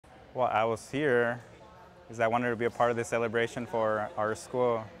Well, I was here because I wanted to be a part of the celebration for our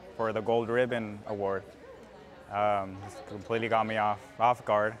school for the Gold Ribbon Award. This completely got me off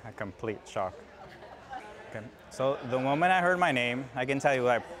guard, a complete shock. Okay. So the moment I heard my name, I can tell you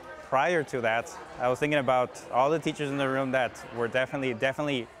that prior to that, I was thinking about all the teachers in the room that were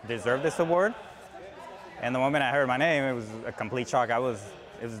definitely deserved this award. And the moment I heard my name, it was a complete shock. It was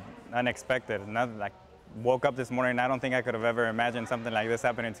unexpected. I woke up this morning, and I don't think I could have ever imagined something like this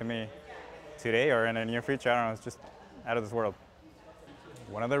happening to me today or in the near future. I don't know, it's just out of this world.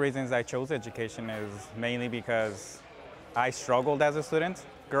 One of the reasons I chose education is mainly because I struggled as a student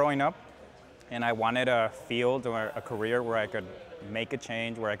growing up, and I wanted a field or a career where I could make a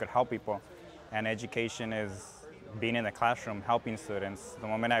change, where I could help people. And education is being in the classroom, helping students. The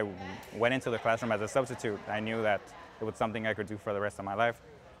moment I went into the classroom as a substitute, I knew that it was something I could do for the rest of my life.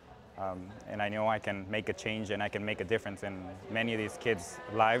 And I know I can make a change and I can make a difference in many of these kids'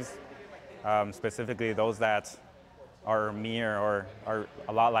 lives, specifically those that are me or are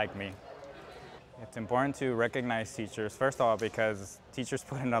a lot like me. It's important to recognize teachers, first of all, because teachers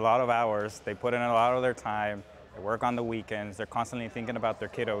put in a lot of hours, they put in a lot of their time, they work on the weekends, they're constantly thinking about their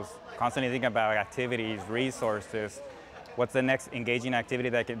kiddos, constantly thinking about activities, resources, what's the next engaging activity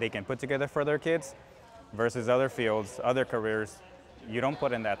that they can put together for their kids versus other fields, other careers. You don't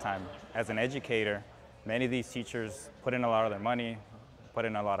put in that time. As an educator, many of these teachers put in a lot of their money, put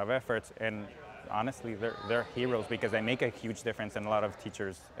in a lot of efforts, and honestly, they're heroes because they make a huge difference in a lot of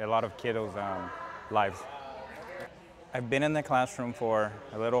teachers, a lot of kiddos' lives. I've been in the classroom for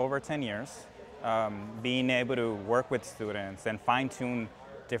a little over 10 years, being able to work with students and fine-tune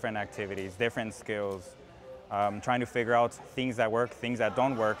different activities, different skills, trying to figure out things that work, things that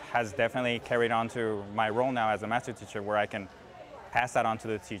don't work, has definitely carried on to my role now as a master teacher, where I can pass that on to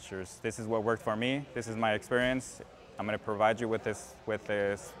the teachers. This is what worked for me. This is my experience. I'm going to provide you with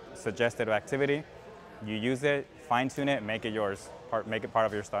this suggested activity. You use it, fine-tune it, make it yours, make it part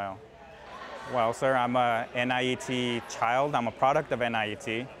of your style. Well, sir, I'm a NIET child. I'm a product of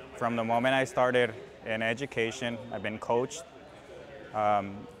NIET. From the moment I started in education, I've been coached.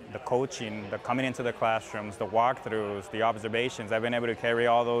 The coaching, the coming into the classrooms, the walkthroughs, the observations, I've been able to carry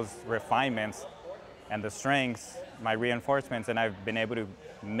all those refinements and the strengths, my reinforcements, and I've been able to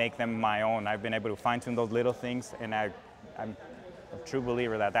make them my own. I've been able to fine-tune those little things, and I'm a true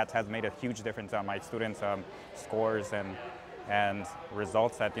believer that has made a huge difference on my students' scores and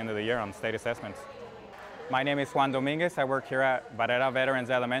results at the end of the year on state assessments. My name is Juan Dominguez. I work here at Barrera Veterans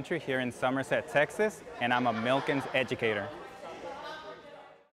Elementary here in Somerset, Texas, and I'm a Milken Educator.